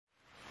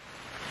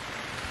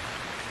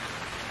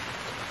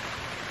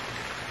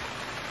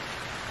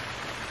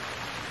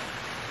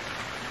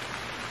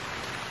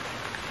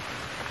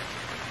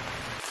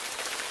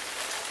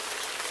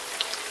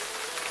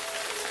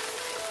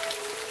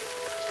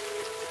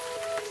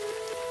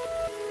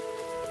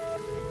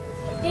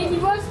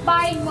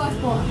Buying more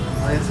phone.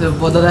 ऐसे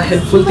बहुत ज़्यादा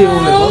हेल्पफुल थी वो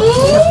मेरे को।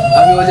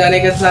 अभी वो जाने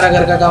के सारा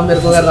घर का काम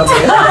मेरे को करना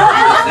पड़ेगा।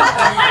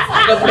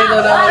 कपड़े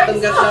धोना, बर्तन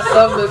करना,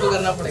 सब मेरे को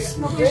करना पड़ेगा।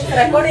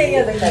 Record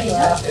area देखा तो।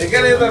 एक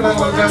नहीं तो मैं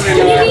बोलता हूँ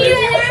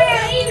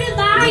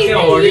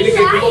ऑर्डिनरी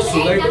के लिए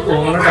सुबह तो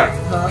कौन था?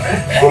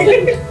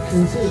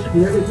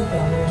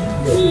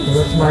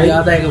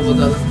 याद आएगा बहुत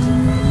ज़्यादा।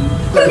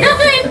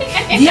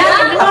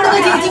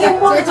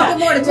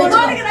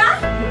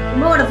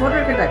 मोड़ फोटो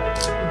कितना?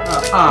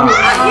 हाँ।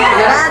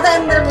 याद है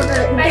अंदर फोटो।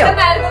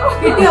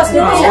 कितना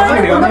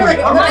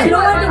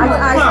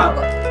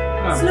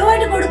स्लो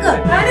आയിട്ട് കൊടുക്ക.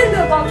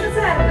 ആരെന്തോ കോൺഗ്രസ്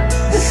ആയിരുന്നു.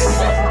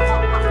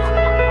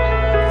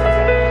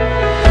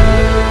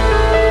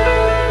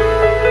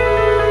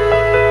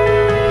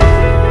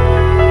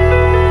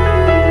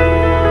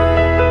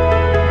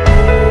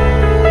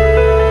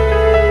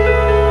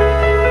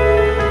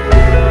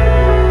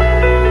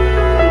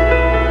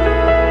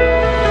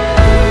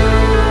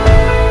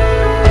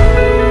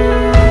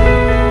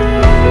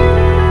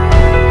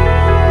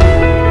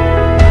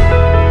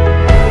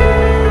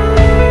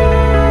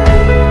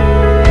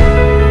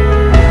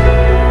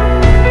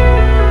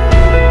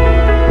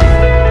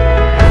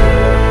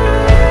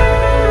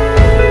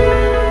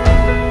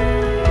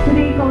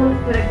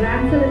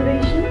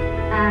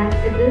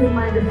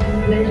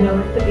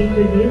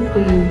 Introduce to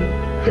you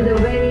for the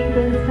very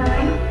first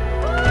time,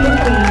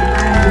 Cliffy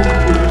and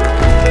Rincy.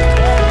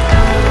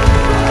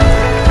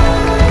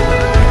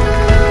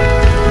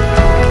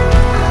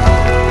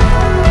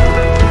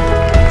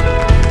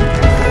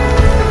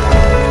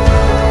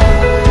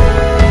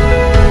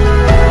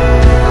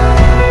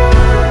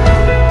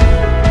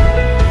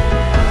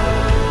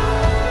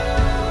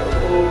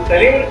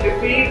 Telling about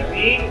Cliffy,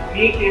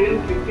 me, Kevin,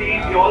 Cliffy,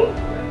 we all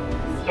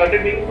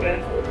started being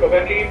friends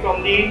probably from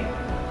the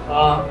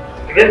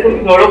I guess from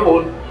the third or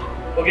fourth.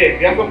 Okay,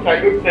 we are from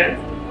childhood friends,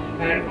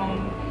 and from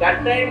that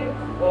time,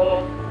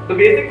 the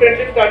basic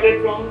friendship started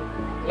from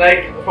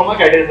our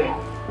catechism.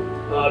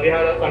 We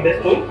had a Sunday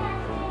school,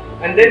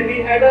 and then we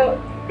had a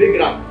big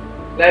run.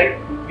 Like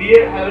we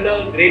had a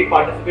great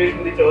participation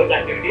in the church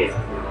activities,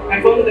 and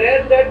from there,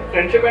 that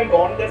friendship and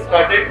bond that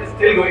started is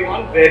still going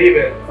on very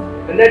well.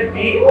 And that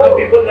we are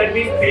people that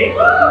we speak,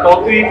 talk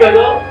to each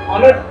other on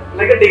a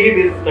daily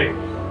basis. Like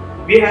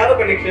we have a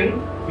connection.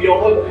 We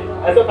all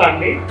as a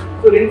family.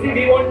 So Rincy,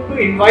 we want to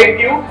invite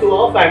you to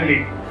our family.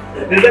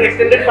 This is an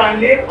extended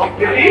family of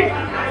Cliffy.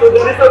 So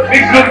there is a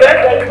big group there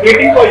that is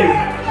waiting for you.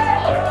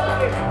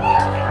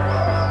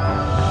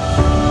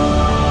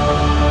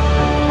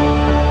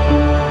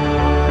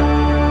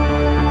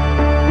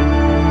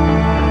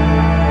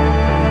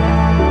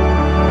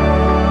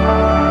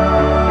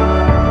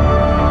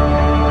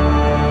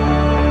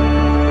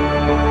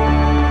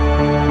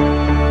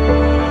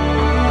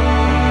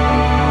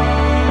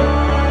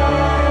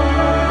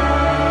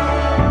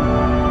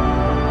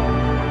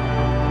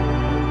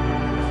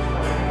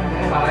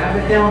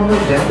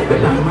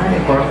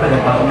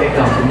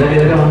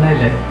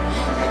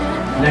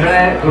 ഞങ്ങളുടെ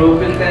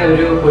ഗ്രൂപ്പിലത്തെ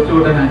ഒരു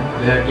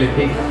കൊച്ചുകൂട്ടനാണ്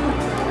ക്ലിഫി.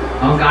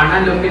 അവൻ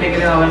കാണാൻ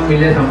ലുക്കിലെങ്കിലും അവൻ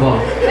വലിയ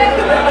സംഭവം.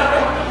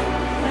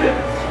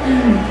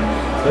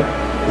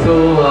 So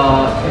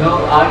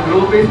our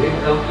group is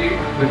incomplete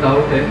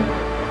without him.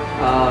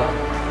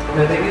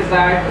 The thing is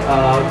that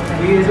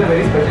he is a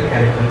very special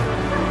character.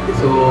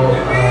 So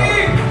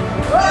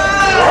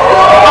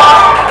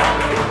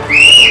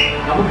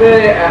നമുക്ക്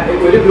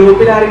ഒരു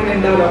ഗ്രൂപ്പിൽ ആരെങ്കിലും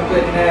ഉണ്ടാവില്ല നമുക്ക്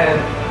ഇങ്ങനെ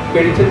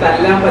പിടിച്ച്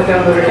തല്ലാൻ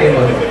പറ്റാവുന്ന ഒരു ടീം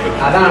വരും.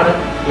 അതാണ്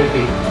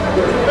ക്ലിഫി.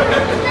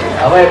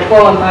 അവ എപ്പോ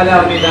വന്നാലും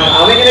അവൻ ഇതാണ്.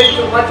 അവനിങ്ങനെ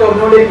ചുമ്മാ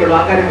ചൊറിഞ്ഞോണ്ടിരിക്കുള്ളൂ.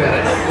 ആ കാര്യം വേറെ.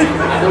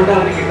 അതുകൊണ്ട്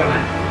അവന് കിട്ടണേ.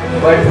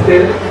 But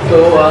still, so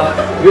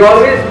we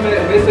always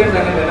miss him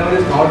whenever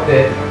he's not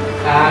there.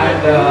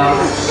 And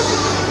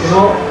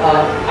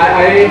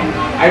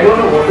I don't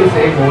know what to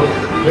say more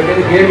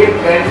because we have been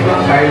friends from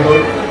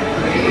childhood,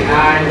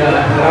 and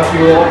there are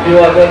few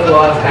others who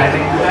are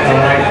standing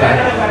right back.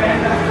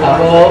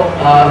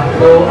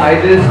 So I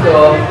just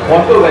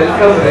want to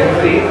welcome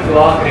Rincy to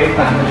our great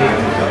family.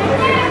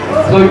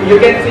 So you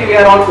can see we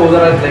are all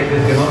cousins like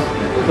this,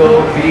 So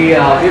we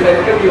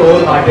welcome you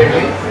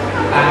wholeheartedly,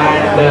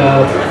 and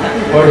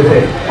what to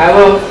say? Have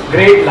a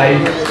great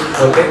life,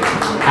 okay?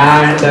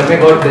 And may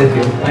God bless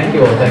you. Thank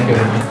you all. Thank you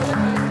very much.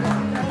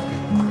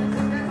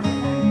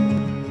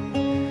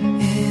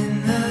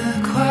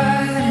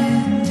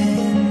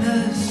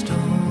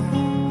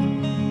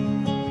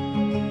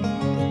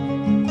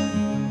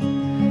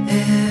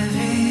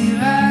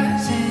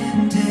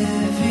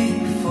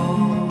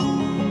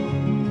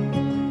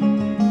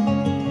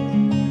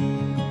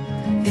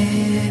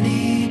 In